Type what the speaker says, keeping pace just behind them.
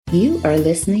You are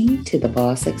listening to the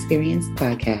Boss Experience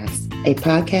Podcast, a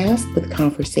podcast with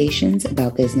conversations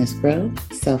about business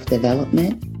growth,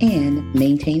 self-development, and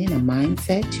maintaining a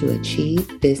mindset to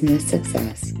achieve business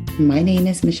success. My name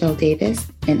is Michelle Davis,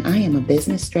 and I am a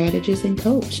business strategist and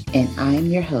coach, and I am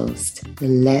your host.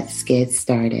 Let's get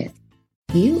started.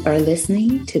 You are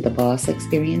listening to the Boss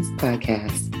Experience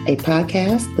Podcast, a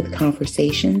podcast with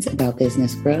conversations about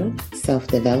business growth,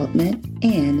 self-development,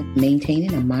 and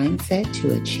maintaining a mindset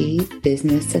to achieve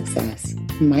business success.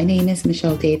 My name is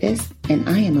Michelle Davis, and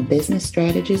I am a business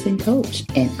strategist and coach,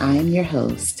 and I am your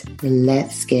host.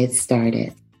 Let's get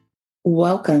started.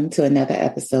 Welcome to another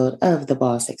episode of the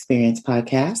Boss Experience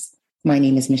Podcast. My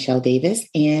name is Michelle Davis,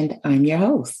 and I'm your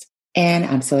host. And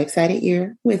I'm so excited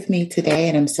you're with me today.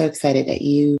 And I'm so excited that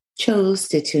you chose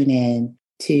to tune in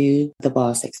to the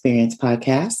Boss Experience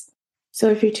Podcast. So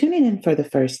if you're tuning in for the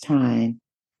first time,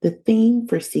 the theme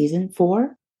for season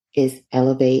 4 is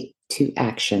Elevate to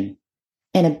Action.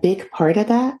 And a big part of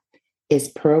that is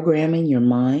programming your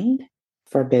mind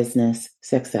for business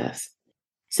success.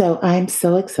 So I'm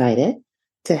so excited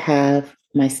to have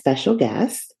my special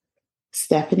guest,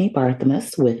 Stephanie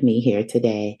Barthelmes, with me here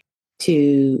today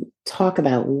to talk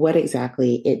about what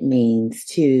exactly it means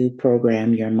to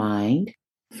program your mind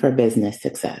for business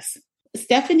success.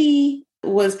 Stephanie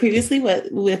was previously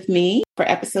with me for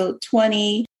episode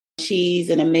 20.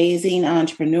 She's an amazing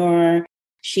entrepreneur.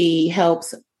 She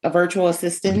helps virtual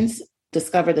assistants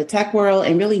discover the tech world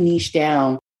and really niche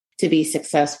down to be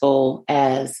successful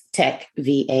as tech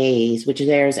VAs, which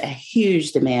there's a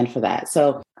huge demand for that.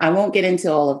 So I won't get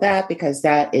into all of that because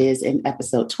that is in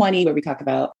episode 20 where we talk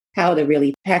about how to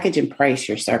really package and price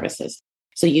your services.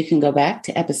 So you can go back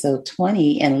to episode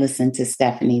 20 and listen to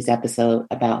Stephanie's episode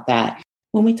about that.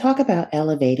 When we talk about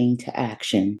elevating to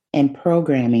action and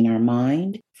programming our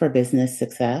mind for business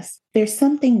success, there's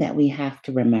something that we have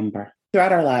to remember.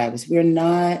 Throughout our lives, we're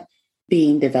not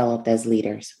being developed as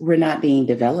leaders. We're not being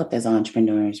developed as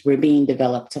entrepreneurs. We're being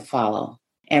developed to follow.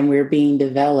 And we're being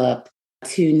developed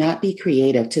to not be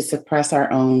creative, to suppress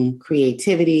our own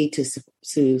creativity,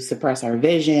 to suppress our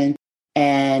vision.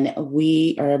 And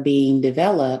we are being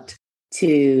developed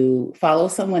to follow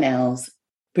someone else,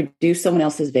 produce someone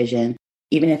else's vision,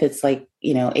 even if it's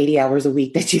 80 hours a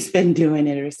week that you spend doing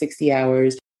it or 60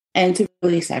 hours, and to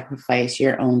really sacrifice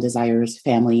your own desires,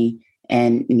 family,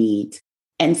 and needs.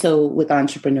 And so with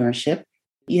entrepreneurship,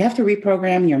 you have to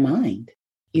reprogram your mind.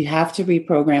 You have to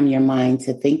reprogram your mind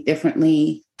to think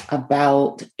differently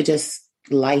about just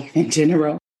life in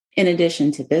general, in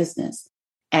addition to business.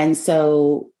 And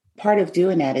so part of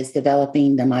doing that is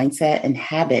developing the mindset and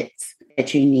habits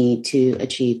that you need to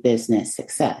achieve business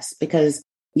success. Because,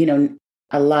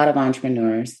 a lot of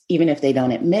entrepreneurs, even if they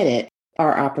don't admit it,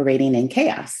 are operating in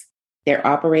chaos. They're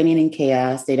operating in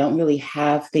chaos. They don't really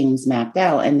have things mapped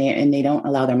out, and they don't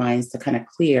allow their minds to kind of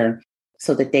clear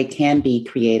so that they can be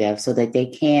creative, so that they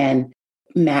can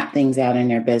map things out in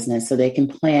their business, so they can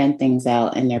plan things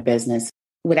out in their business.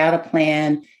 Without a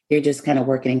plan, you're just kind of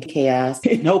working in chaos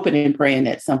and hoping and praying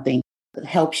that something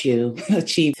helps you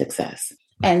achieve success.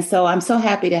 And so I'm so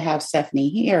happy to have Stephanie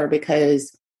here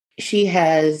because she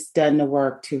has done the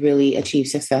work to really achieve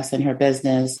success in her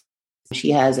business.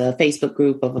 She has a Facebook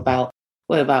group of about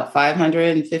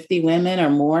 550 women or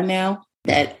more now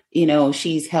that,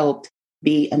 she's helped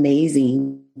be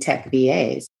amazing tech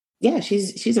VAs. Yeah,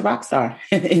 she's a rock star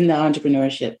in the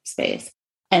entrepreneurship space.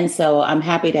 And so I'm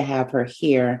happy to have her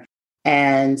here.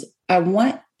 And I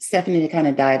want Stephanie to kind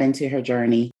of dive into her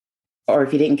journey. Or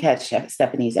if you didn't catch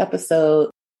Stephanie's episode,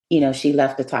 she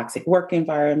left a toxic work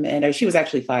environment, or she was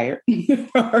actually fired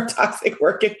from her toxic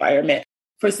work environment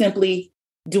for simply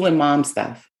doing mom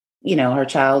stuff. Her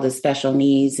child has special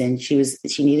needs and she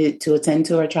needed to attend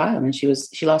to her child, and she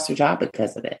lost her job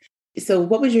because of it. So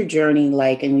what was your journey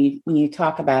like? And when you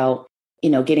talk about,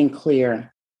 getting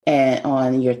clear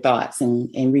on your thoughts and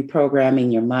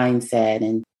reprogramming your mindset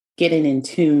and getting in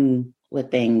tune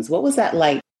with things, what was that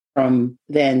like from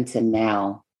then to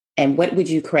now? And what would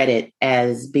you credit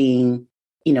as being,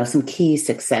 some key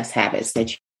success habits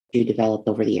that you developed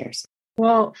over the years?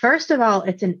 Well, first of all,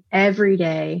 it's an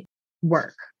everyday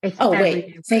work.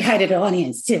 Say hi to the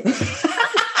audience too.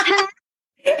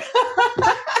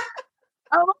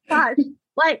 Oh my gosh.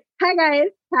 Hi guys.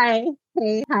 Hi.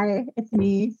 Hey, hi. It's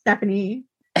me, Stephanie.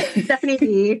 Stephanie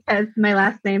B, because my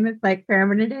last name is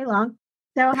forever and a day long.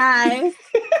 So hi.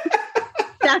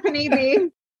 Stephanie B,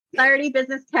 celebrity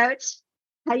business coach.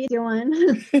 How you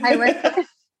doing? I work with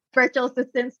virtual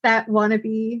assistants that want to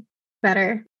be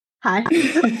better. Hi.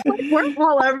 We're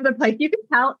all over the place. You can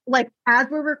tell, as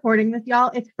we're recording this,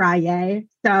 y'all, it's Friday.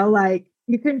 So,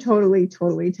 You can totally,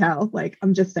 totally tell. Like,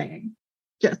 I'm just saying.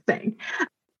 The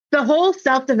whole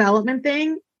self-development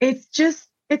thing,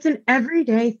 it's an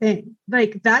everyday thing.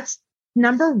 Like, that's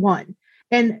number one.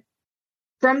 And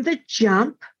from the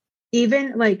jump,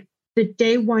 even like the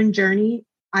day one journey,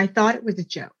 I thought it was a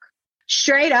joke.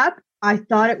 Straight up, I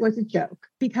thought it was a joke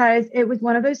because it was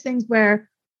one of those things where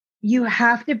you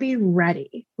have to be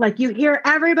ready. Like, you hear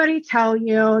everybody tell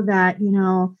you that,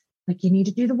 like, you need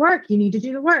to do the work, you need to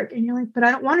do the work. And you're like, but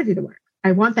I don't want to do the work.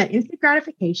 I want that instant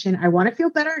gratification. I want to feel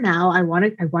better now. I want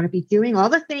to be doing all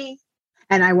the things,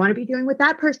 and I want to be doing what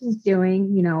that person's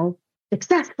doing,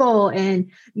 successful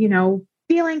and,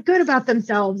 feeling good about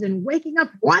themselves and waking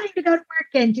up wanting to go to work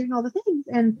and doing all the things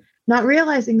and not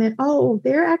realizing that, oh,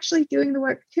 they're actually doing the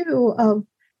work too of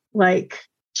like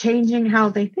changing how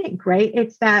they think, right?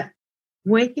 It's that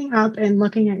waking up and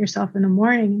looking at yourself in the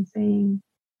morning and saying,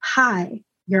 hi,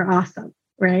 you're awesome,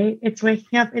 right? It's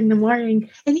waking up in the morning.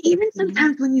 And even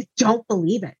sometimes when you don't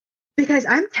believe it, because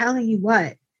I'm telling you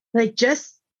what, like,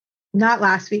 just not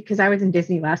last week, because I was in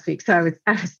Disney last week. So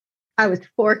I was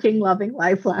forking loving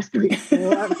life last week. So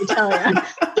let me tell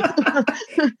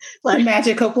you. Like, a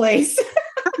magical place.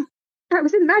 I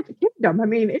was in the Magic Kingdom. I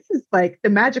mean, it's just like the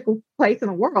magical place in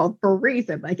the world for a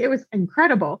reason. Like, it was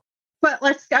incredible. But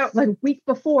let's go like a week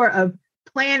before of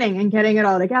planning and getting it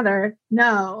all together.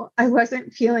 No, I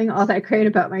wasn't feeling all that great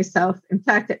about myself. In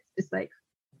fact, it's just like,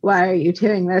 why are you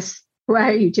doing this? Why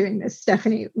are you doing this,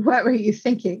 Stephanie? What were you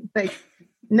thinking? Like,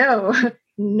 no.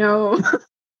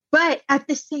 But at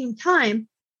the same time,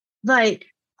 like,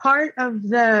 part of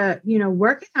the,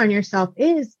 working on yourself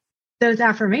is those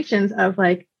affirmations of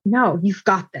like, no, you've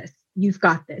got this. You've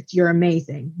got this. You're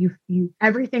amazing.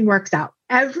 Everything works out.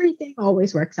 Everything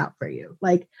always works out for you.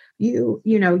 Like, you're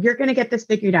going to get this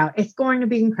figured out. It's going to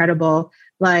be incredible.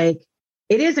 Like,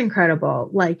 it is incredible.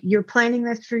 Like, you're planning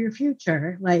this for your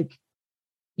future. Like,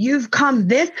 you've come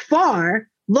this far.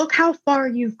 Look how far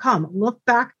you've come. Look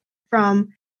back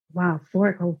from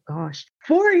 4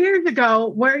 years ago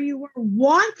where you were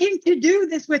wanting to do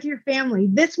this with your family.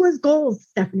 This was goals,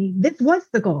 Stephanie. This was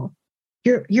the goal.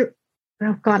 You're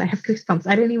oh God, I have goosebumps.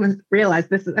 I didn't even realize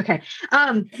this is okay.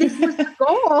 This was the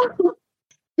goal.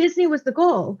 Disney was the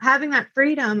goal. Having that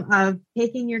freedom of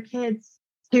taking your kids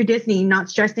to Disney, not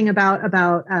stressing about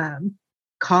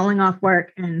calling off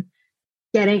work and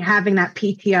having that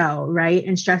PTO, right?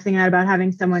 And stressing out about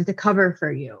having someone to cover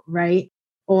for you, right?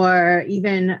 Or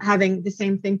even having the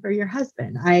same thing for your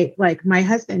husband. My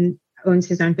husband owns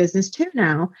his own business too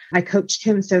now. I coached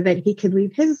him so that he could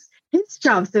leave his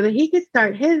job so that he could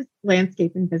start his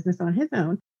landscaping business on his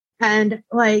own. And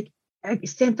like,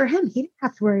 same for him. He didn't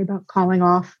have to worry about calling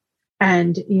off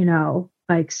and,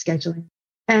 like scheduling.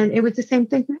 And it was the same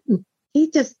thing for him.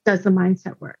 He just does the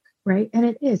mindset work, right?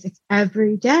 And it's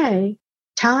every day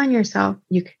telling yourself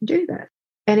you can do this.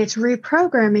 And it's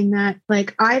reprogramming that,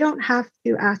 like, I don't have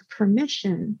to ask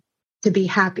permission to be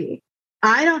happy.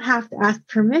 I don't have to ask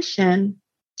permission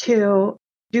to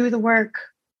do the work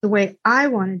the way I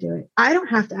want to do it. I don't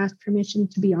have to ask permission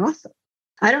to be awesome.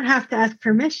 I don't have to ask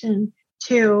permission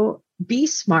to be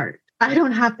smart. I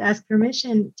don't have to ask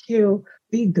permission to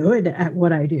be good at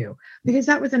what I do. Because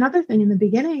that was another thing in the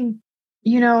beginning,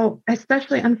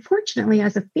 especially unfortunately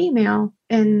as a female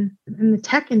in the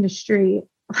tech industry,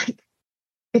 like,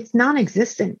 it's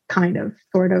non-existent kind of,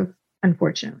 sort of,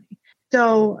 unfortunately.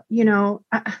 So,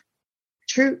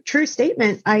 true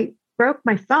statement. I broke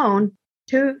my phone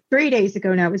 3 days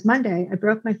ago now. It was Monday. I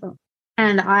broke my phone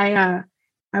and I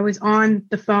was on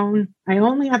the phone. I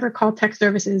only ever call tech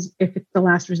services if it's the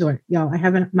last resort. Y'all, I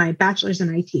have my bachelor's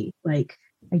in IT. Like,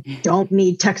 I don't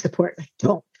need tech support. I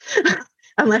don't,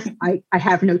 unless I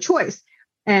have no choice.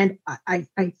 And I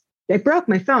broke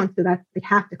my phone so that I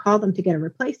have to call them to get a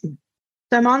replacement.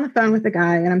 So I'm on the phone with the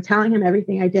guy and I'm telling him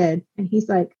everything I did. And he's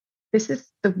like, this is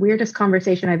the weirdest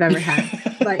conversation I've ever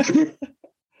had. Like, and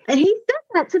he said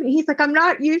that to me. He's like, I'm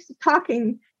not used to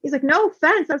talking. He's like, no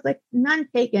offense. I was like, none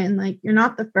taken. Like, you're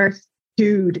not the first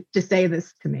dude to say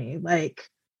this to me. Like,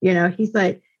 he's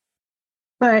like,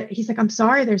 I'm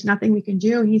sorry, there's nothing we can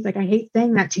do. He's like, I hate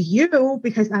saying that to you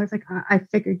because I was like, I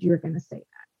figured you were going to say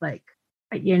that. Like,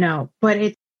 but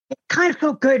it kind of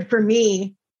felt good for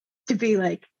me to be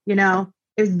like,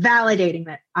 it was validating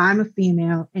that I'm a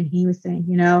female. And he was saying,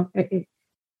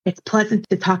 it's pleasant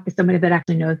to talk to somebody that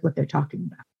actually knows what they're talking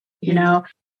about,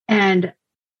 and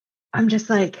I'm just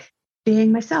like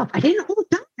being myself. I didn't hold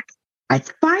back.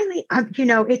 It's finally,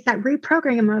 it's that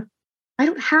reprogramming of, I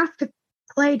don't have to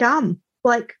play dumb.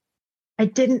 Like, I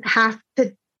didn't have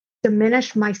to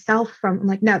diminish myself from, I'm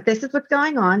like, no, this is what's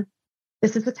going on.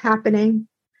 This is what's happening.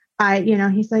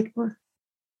 He's like, well,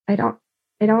 I don't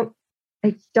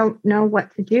I don't know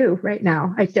what to do right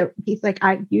now. He's like,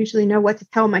 I usually know what to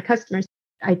tell my customers.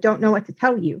 I don't know what to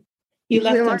tell you. You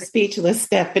left them speechless,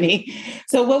 Stephanie.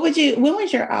 So when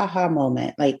was your aha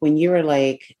moment? Like when you were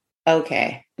like,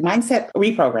 okay, mindset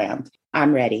reprogrammed,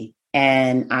 I'm ready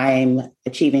and I'm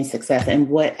achieving success. And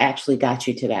what actually got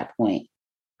you to that point?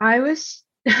 I was,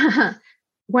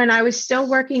 when I was still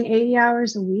working 80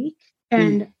 hours a week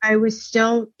and I was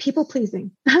still people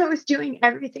pleasing. I was doing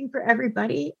everything for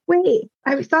everybody. Wait,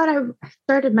 I thought I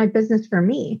started my business for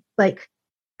me. Like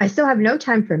I still have no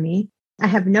time for me. I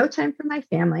have no time for my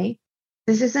family.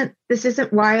 This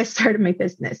isn't why I started my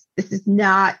business. This is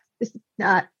not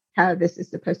how this is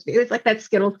supposed to be. It was like that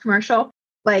Skittles commercial,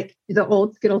 like the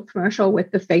old Skittles commercial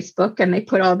with the Facebook and they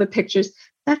put all the pictures.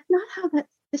 This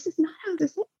is not how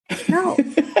this is. No.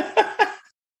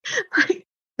 Like,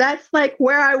 that's like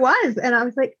where I was. And I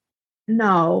was like,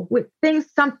 no,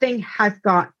 something has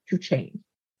got to change.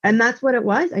 And that's what it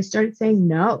was. I started saying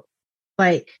no.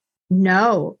 Like,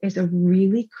 no is a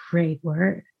really great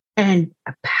word. And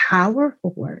a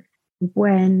powerful word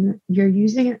when you're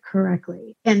using it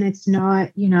correctly. And it's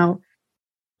not, you're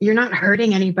not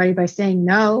hurting anybody by saying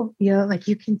no. Like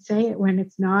you can say it when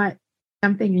it's not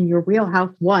something in your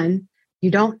wheelhouse. One,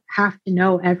 you don't have to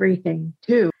know everything.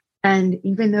 Two, and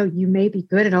even though you may be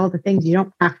good at all the things, you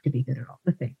don't have to be good at all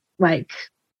the things. Like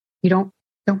you don't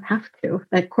have to.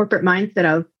 That corporate mindset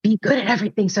of be good at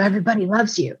everything so everybody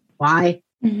loves you. Why?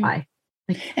 Mm-hmm. Why?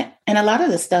 And a lot of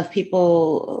the stuff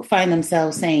people find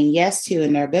themselves saying yes to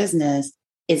in their business,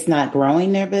 it's not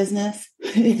growing their business.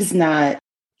 It's not,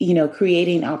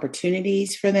 creating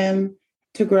opportunities for them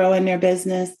to grow in their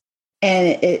business.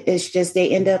 And it's just, they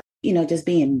end up, just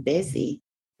being busy.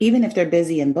 Even if they're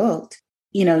busy and booked,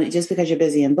 just because you're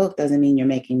busy and booked doesn't mean you're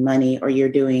making money or you're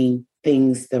doing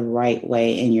things the right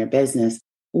way in your business.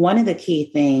 One of the key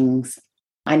things,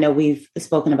 I know we've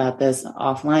spoken about this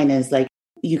offline, is like,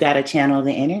 you got to channel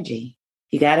the energy.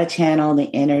 You got to channel the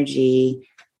energy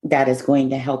that is going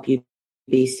to help you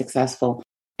be successful.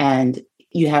 And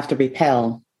you have to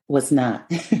repel what's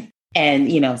not. And,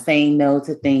 saying no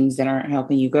to things that aren't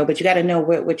helping you grow. But you got to know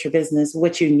what your business,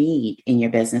 what you need in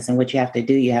your business and what you have to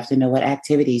do. You have to know what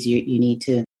activities you need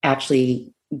to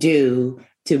actually do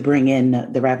to bring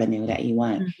in the revenue that you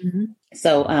want. Mm-hmm.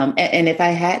 So, and if I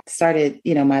had started,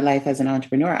 my life as an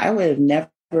entrepreneur, I would have never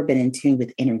been in tune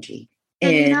with energy.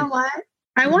 And you know what?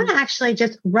 I want to actually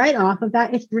just right off of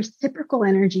that. It's reciprocal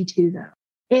energy too, though.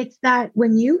 It's that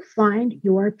when you find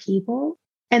your people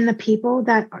and the people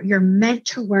that you're meant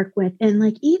to work with, and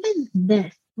like even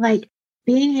this, like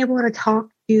being able to talk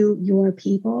to your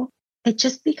people, it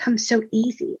just becomes so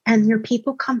easy. And your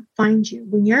people come find you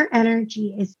when your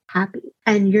energy is happy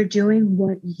and you're doing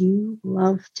what you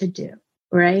love to do,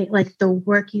 right? Like the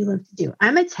work you love to do.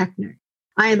 I'm a tech nerd.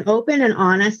 I am open and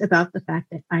honest about the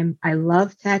fact that I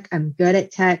love tech. I'm good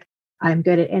at tech. I'm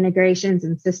good at integrations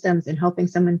and systems and helping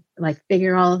someone like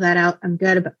figure all of that out. I'm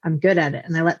good at it.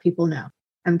 And I let people know.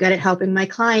 I'm good at helping my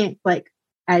clients, like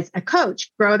as a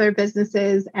coach, grow their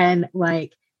businesses and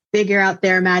like figure out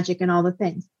their magic and all the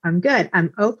things. I'm good.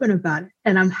 I'm open about it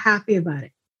and I'm happy about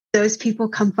it. Those people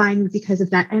come find me because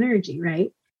of that energy,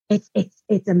 right? It's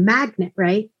a magnet,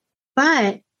 right?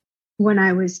 But when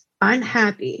I was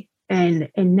unhappy, and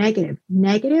negative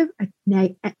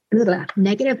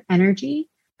energy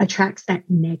attracts that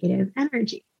negative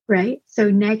energy, right? So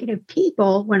negative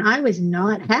people, when I was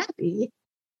not happy,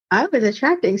 I was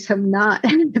attracting some not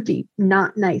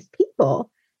nice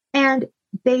people. And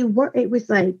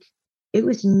it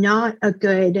was not a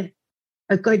good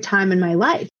time in my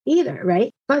life either,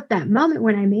 right? But that moment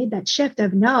when I made that shift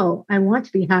of no, I want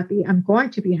to be happy, I'm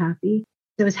going to be happy.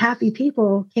 Those happy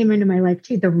people came into my life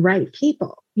too, the right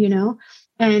people,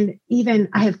 and even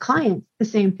I have clients, the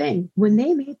same thing. When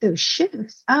they made those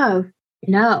shifts of,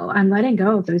 no, I'm letting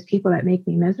go of those people that make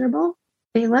me miserable,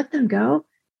 they let them go.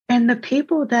 And the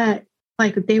people that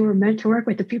like they were meant to work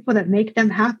with, the people that make them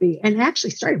happy and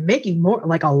actually started making more,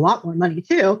 like a lot more money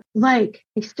too, like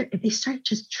they start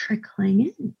just trickling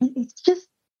in. And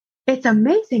it's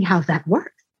amazing how that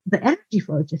works. The energy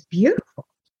flow is just beautiful.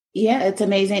 Yeah, it's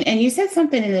amazing. And you said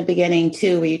something in the beginning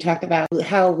too, where you talked about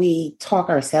how we talk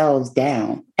ourselves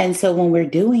down. And so when we're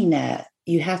doing that,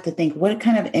 you have to think, what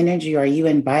kind of energy are you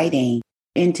inviting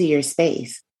into your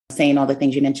space? Saying all the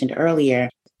things you mentioned earlier.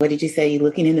 What did you say? You're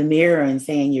looking in the mirror and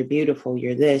saying you're beautiful,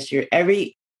 you're this, you're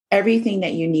everything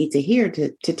that you need to hear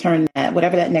to turn that,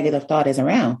 whatever that negative thought is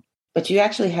around. But you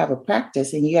actually have a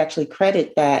practice and you actually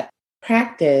credit that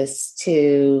practice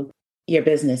to your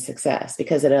business success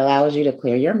because it allows you to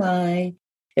clear your mind.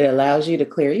 It allows you to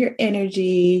clear your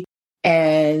energy.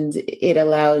 and it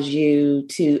allows you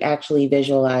to actually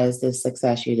visualize the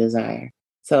success you desire.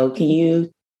 So can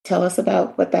you tell us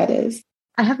about what that is?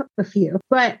 I have a few,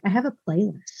 but I have a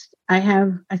playlist. I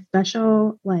have a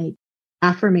special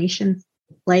affirmations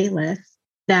playlist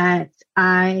that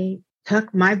I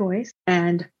took my voice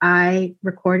and I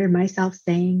recorded myself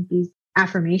saying these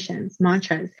affirmations,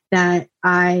 mantras that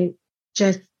I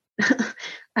just,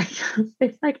 it's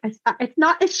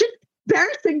just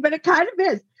embarrassing, but it kind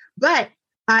of is. But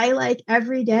I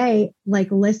every day,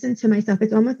 listen to myself.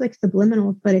 It's almost like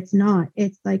subliminal, but it's not.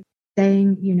 It's like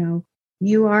saying,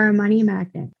 you are a money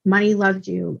magnet. Money loves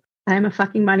you. I'm a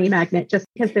fucking money magnet just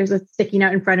because there's a sticky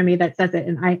note in front of me that says it.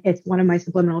 And it's one of my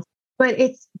subliminals, but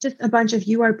it's just a bunch of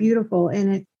you are beautiful.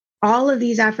 And it's all of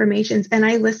these affirmations. And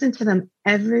I listen to them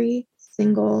every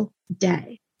single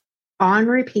day on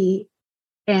repeat.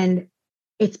 And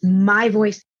it's my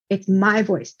voice. It's my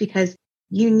voice because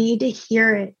you need to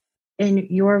hear it in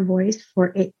your voice for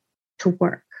it to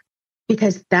work,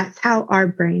 because that's how our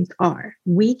brains are.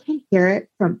 We can hear it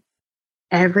from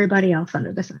everybody else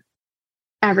under the sun,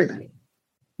 everybody,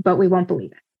 but we won't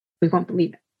believe it. We won't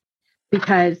believe it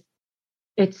because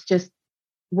it's just,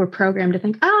 we're programmed to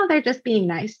think, oh, they're just being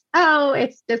nice. Oh,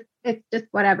 it's just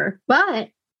whatever. But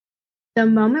the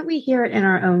moment we hear it in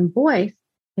our own voice,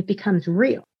 it becomes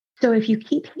real. So if you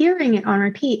keep hearing it on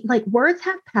repeat, words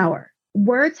have power.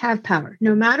 Words have power,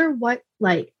 no matter what,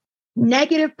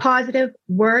 negative, positive,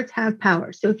 words have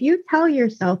power. So if you tell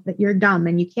yourself that you're dumb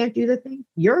and you can't do the thing,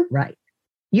 you're right.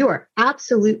 You are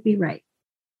absolutely right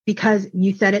because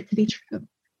you said it to be true.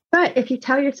 But if you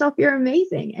tell yourself you're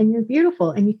amazing and you're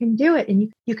beautiful and you can do it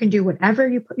and you can do whatever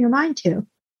you put your mind to,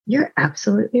 you're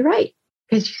absolutely right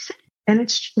because you said it. And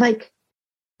it's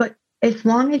but as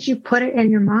long as you put it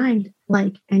in your mind,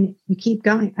 and you keep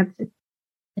going,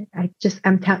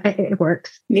 it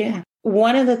works. Yeah.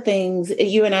 One of the things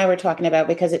you and I were talking about,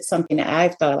 because it's something that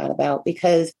I've thought a lot about,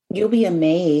 because you'll be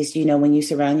amazed, when you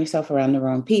surround yourself around the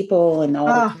wrong people and all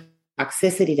the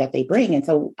toxicity that they bring. And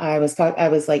so I was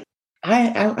like,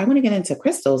 I want to get into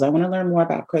crystals. I want to learn more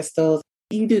about crystals.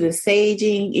 You do the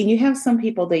saging and you have some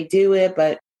people, they do it,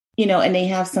 but, and they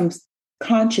have some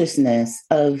consciousness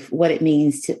of what it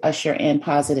means to usher in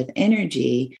positive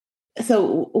energy.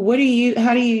 So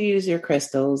how do you use your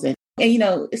crystals? And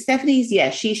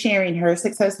Stephanie's, she's sharing her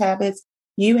success habits.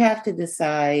 You have to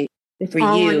decide for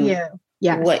you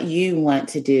what you want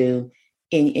to do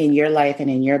in your life and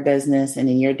in your business and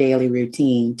in your daily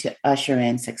routine to usher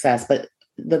in success. But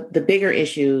the bigger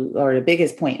issue or the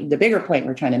bigger point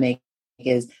we're trying to make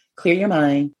is clear your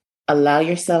mind, allow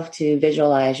yourself to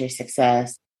visualize your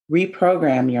success,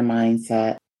 reprogram your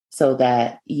mindset so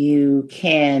that you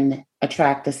can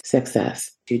attract the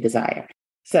success you desire.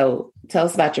 So tell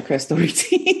us about your crystal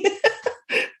routine.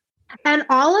 And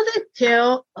all of it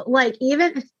too,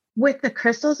 even with the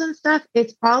crystals and stuff,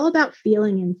 it's all about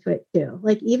feeling into it too.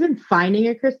 Even finding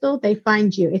a crystal, they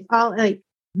find you. It's all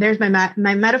there's my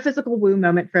metaphysical woo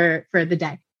moment for the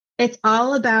day. It's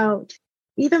all about,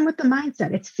 even with the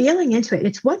mindset, it's feeling into it.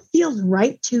 It's what feels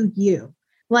right to you.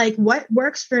 What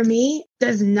works for me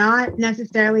does not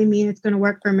necessarily mean it's going to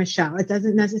work for Michelle. It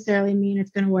doesn't necessarily mean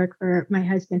it's going to work for my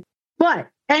husband. But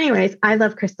anyways, I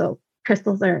love crystals.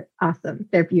 Crystals are awesome.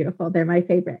 They're beautiful. They're my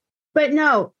favorite. But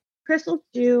no, crystals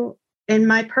do, in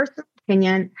my personal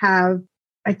opinion, have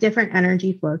a different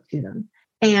energy flow to them.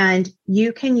 And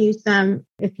you can use them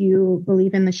if you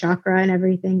believe in the chakra and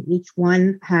everything. Each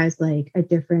one has a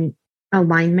different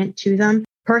alignment to them.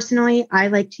 Personally, I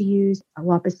like to use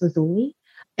lapis lazuli.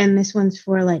 And this one's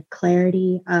for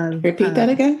clarity of... Repeat that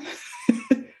again.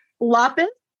 Lapis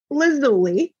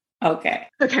lazuli. Okay.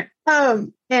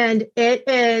 And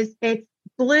it's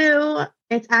blue.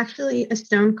 It's actually a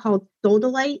stone called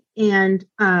sodalite and,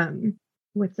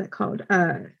 what's that called?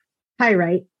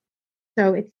 Pyrite.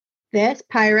 So it's this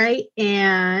pyrite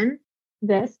and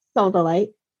this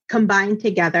sodalite combined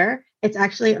together. It's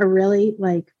actually a really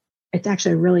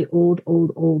old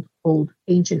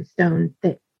ancient stone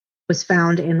that was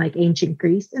found in ancient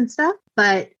Greece and stuff.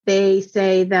 But they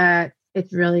say that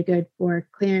it's really good for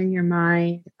clearing your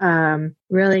mind,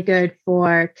 really good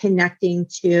for connecting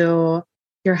to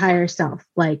your higher self,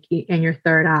 in your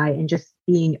third eye, and just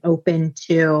being open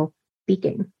to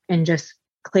speaking and just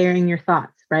clearing your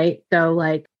thoughts, right? So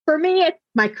for me, it's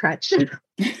my crutch. It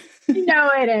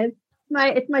is.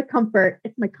 It's my comfort.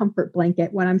 It's my comfort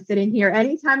blanket when I'm sitting here.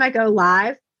 Anytime I go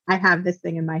live, I have this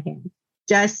thing in my hand.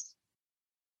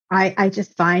 I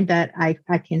just find that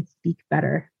I can speak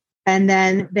better. And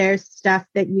then there's stuff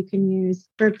that you can use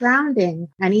for grounding.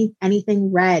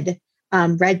 Anything red.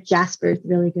 Red jasper is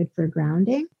really good for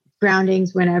grounding.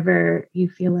 groundings whenever you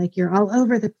feel like you're all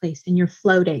over the place and you're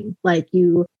floating, like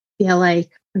you feel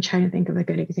like, I'm trying to think of a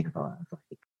good example of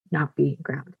like not being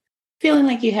grounded. Feeling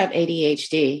like you have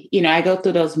ADHD. I go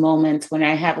through those moments when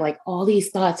I have like all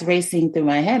these thoughts racing through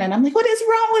my head and I'm like, what is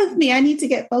wrong with me? I need to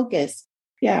get focused.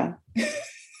 Yeah.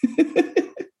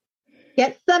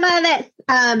 Get some of this.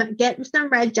 Get some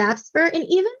red jasper. And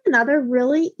even another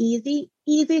really easy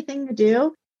thing to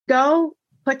do, go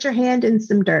put your hand in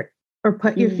some dirt or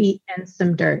put your feet in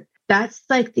some dirt. That's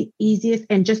like the easiest.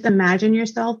 And just imagine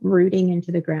yourself rooting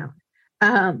into the ground.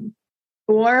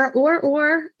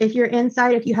 Or if you're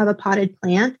inside, if you have a potted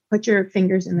plant, put your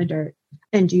fingers in the dirt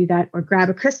and do that, or grab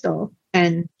a crystal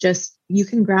and just, you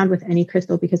can ground with any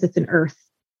crystal because it's an earth.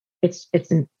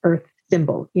 It's an earth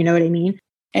symbol. You know what I mean?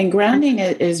 And grounding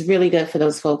is really good for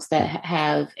those folks that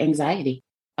have anxiety.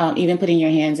 Even putting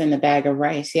your hands in the bag of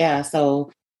rice. Yeah.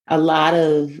 So a lot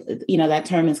of, that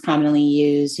term is commonly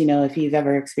used, if you've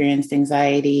ever experienced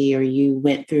anxiety or you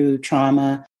went through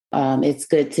trauma, it's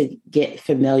good to get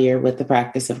familiar with the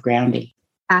practice of grounding.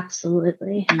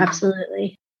 Absolutely.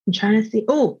 Absolutely. I'm trying to see.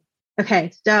 Oh,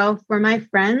 okay. So for my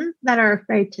friends that are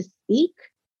afraid to speak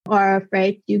or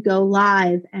afraid to go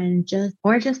live and just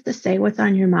to say what's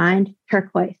on your mind,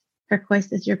 turquoise.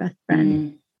 Turquoise is your best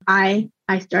friend. I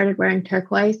started wearing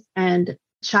turquoise, and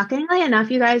shockingly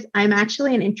enough, you guys, I'm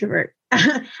actually an introvert.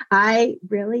 I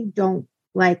really don't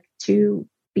like to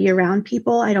be around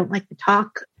people. I don't like to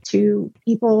talk to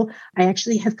people. I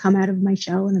actually have come out of my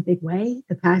shell in a big way.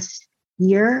 The past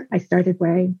year, I started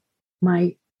wearing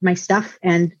my stuff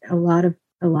and a lot of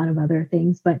other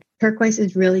things, but turquoise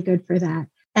is really good for that.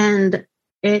 And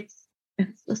it's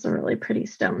just a really pretty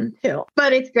stone too,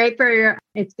 but it's good for your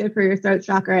throat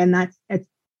chakra. And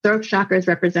throat chakra is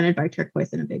represented by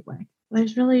turquoise in a big way. I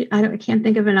can't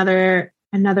think of another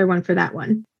one for that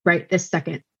one right this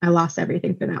second. I lost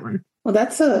everything for that one. Well,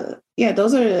 those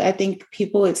are, I think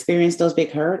people experience those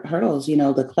big hurdles,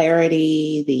 the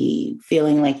clarity, the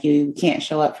feeling like you can't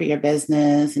show up for your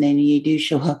business. And then you do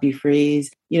show up, you freeze,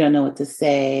 you don't know what to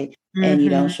say, and you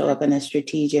don't show up in a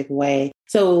strategic way.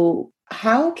 So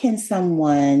how can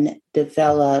someone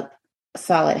develop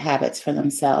solid habits for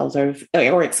themselves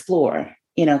or explore,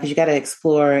 because you got to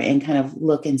explore and kind of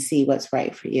look and see what's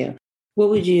right for you. What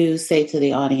would you say to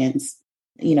the audience,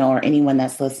 or anyone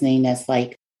that's listening that's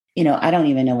like, I don't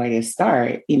even know where to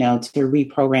start, to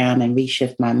reprogram and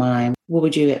reshift my mind? What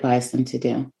would you advise them to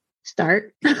do?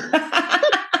 Start.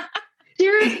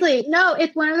 Seriously. No,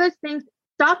 it's one of those things.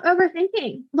 Stop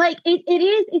overthinking. Like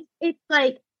it's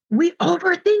like we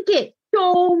overthink it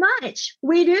so much.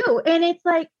 We do. And it's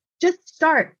like, just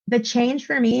start. The change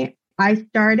for me, I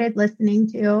started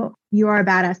listening to You Are a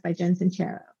Badass by Jen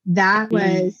Sincero.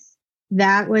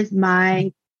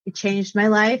 It changed my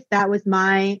life. That was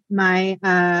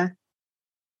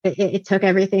it took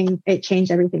everything. It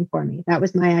changed everything for me. That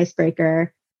was my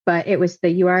icebreaker, but it was the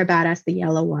You Are a Badass, the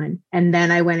yellow one. And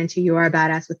then I went into You Are a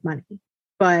Badass with Money,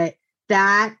 but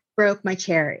that broke my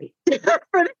cherry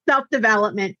for the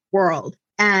self-development world.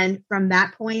 And from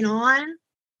that point on,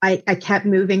 I kept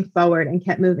moving forward and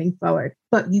kept moving forward,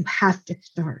 but you have to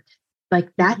start. Like,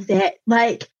 that's it.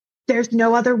 Like, there's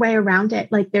no other way around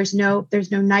it. Like, there's no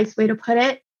nice way to put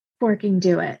it. Fucking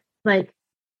do it. Like,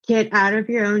 get out of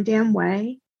your own damn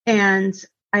way. And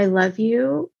I love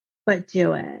you, but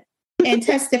do it. And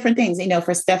test different things.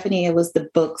 For Stephanie, it was a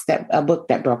book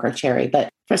that broke her cherry, but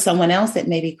for someone else, it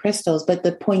may be crystals. But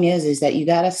the point is that you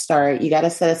got to start, you got to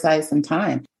set aside some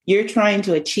time. You're trying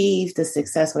to achieve the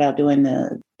success without doing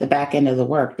the back end of the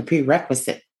work, the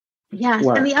prerequisite. Yes.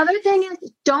 Work. And the other thing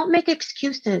is, don't make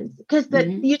excuses, because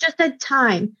you just said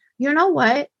time. You know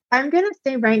what? I'm going to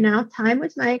say right now, time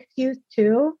was my excuse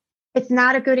too. It's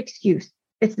not a good excuse.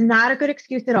 It's not a good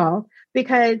excuse at all,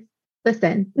 because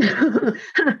listen,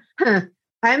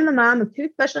 I'm the mom of 2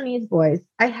 special needs boys.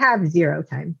 I have 0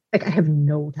 time. Like, I have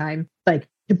no time, like,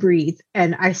 to breathe,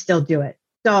 and I still do it.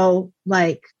 So,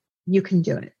 like, you can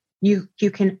do it. You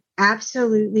can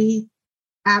absolutely.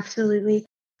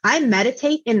 I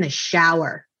meditate in the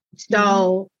shower.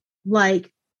 So,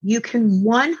 like, you can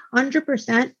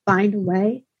 100% find a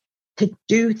way to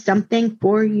do something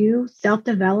for you,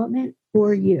 self-development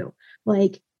for you.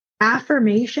 Like,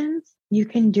 affirmations, you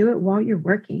can do it while you're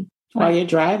working. While you're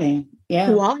driving.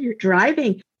 Yeah. While you're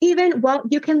driving. Even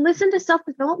you can listen to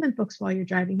self-development books while you're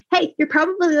driving. Hey, you're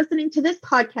probably listening to this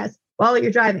podcast while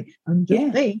you're driving. I'm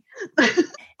just saying.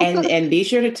 and be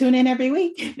sure to tune in every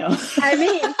week. No. I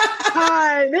mean,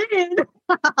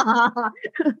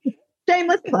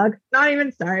 shameless plug. Not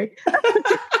even sorry.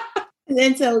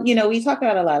 And so, we talked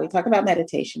about a lot. We talked about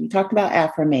meditation. We talked about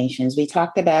affirmations. We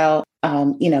talked about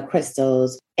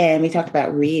crystals, and we talked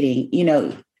about reading,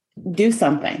 do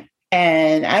something.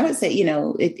 And I would say,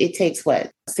 it takes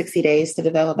 60 days to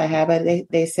develop a habit,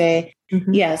 they say.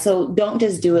 Mm-hmm. Yeah. So don't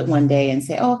just do it one day and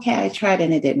say, oh, okay, I tried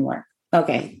and it didn't work.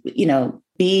 Okay.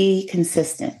 Be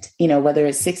consistent, whether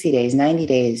it's 60 days, 90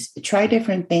 days, try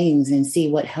different things and see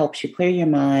what helps you clear your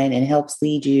mind and helps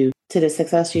lead you to the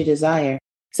success you desire.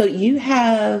 So you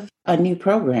have a new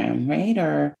program, right?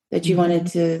 Or that you wanted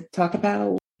to talk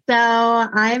about? So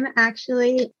I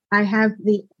have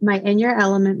my In Your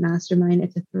Element mastermind.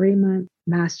 It's a 3-month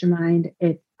mastermind.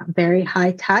 It's very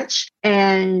high touch,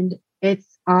 and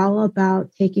it's all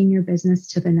about taking your business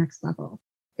to the next level.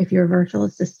 If you're a virtual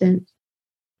assistant,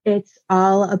 it's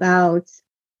all about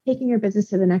taking your business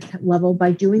to the next level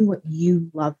by doing what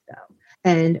you love, though.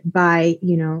 And by,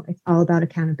 it's all about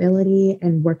accountability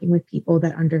and working with people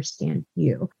that understand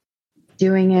you.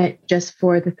 Doing it just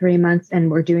for the 3 months, and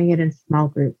we're doing it in small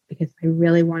groups because I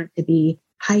really want it to be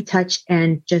high touch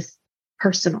and just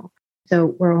personal. So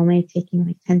we're only taking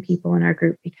like 10 people in our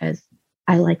group because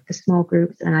I like the small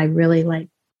groups and I really like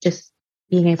just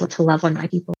being able to love on my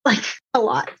people like a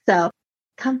lot. So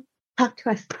come talk to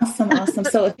us. Awesome.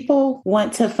 So if people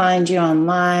want to find you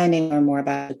online and learn more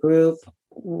about the group,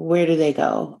 where do they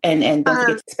go? And don't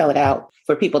forget to spell it out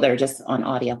for people that are just on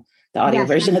audio, the audio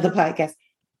version of the podcast.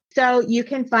 So you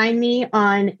can find me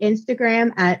on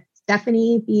Instagram at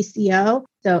Stephanie BCO.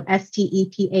 So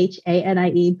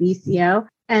STEPHANIE BCO.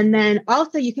 And then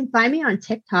also you can find me on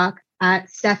TikTok at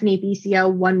Stephanie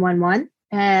BCO 111.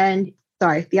 And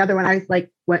sorry, the other one I was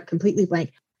went completely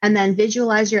blank. And then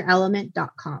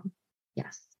visualizeyourelement.com.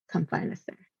 Yes, come find us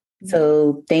there.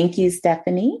 So thank you,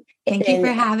 Stephanie. Thank you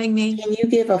for having me. Can you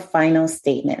give a final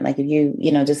statement? Like if you,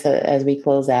 just as we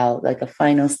close out, like a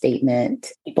final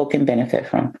statement people can benefit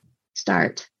from?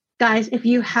 Start. Guys, if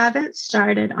you haven't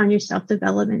started on your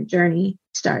self-development journey,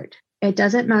 start. It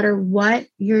doesn't matter what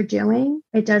you're doing.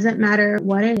 It doesn't matter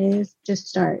what it is. Just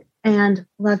start and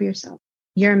love yourself.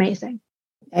 You're amazing.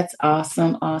 That's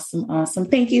awesome.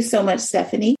 Thank you so much,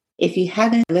 Stephanie. If you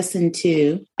haven't listened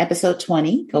to episode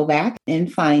 20, go back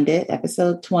and find it.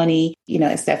 Episode 20,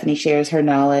 as Stephanie shares her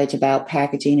knowledge about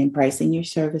packaging and pricing your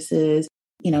services,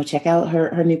 check out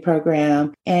her new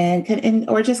program and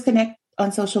or just connect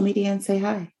on social media and say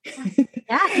hi.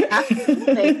 Yeah,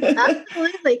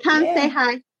 absolutely. Come say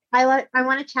hi. I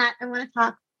want to chat. I want to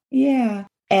talk. Yeah.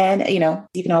 And,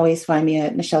 you can always find me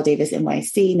at Michelle Davis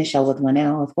NYC, Michelle with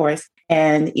 1L, of course.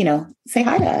 And, say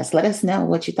hi to us. Let us know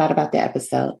what you thought about the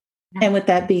episode. And with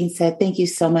that being said, thank you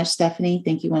so much, Stephanie.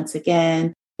 Thank you once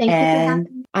again. Thank you for having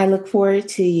me. I look forward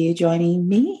to you joining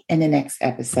me in the next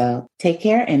episode. Take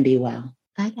care and be well.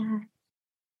 Bye, guys.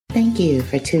 Thank you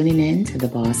for tuning in to the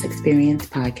Boss Experience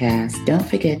podcast. Don't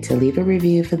forget to leave a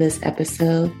review for this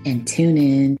episode and tune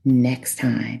in next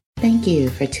time. Thank you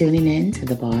for tuning in to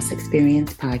the Boss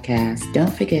Experience podcast.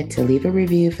 Don't forget to leave a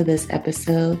review for this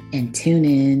episode and tune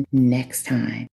in next time.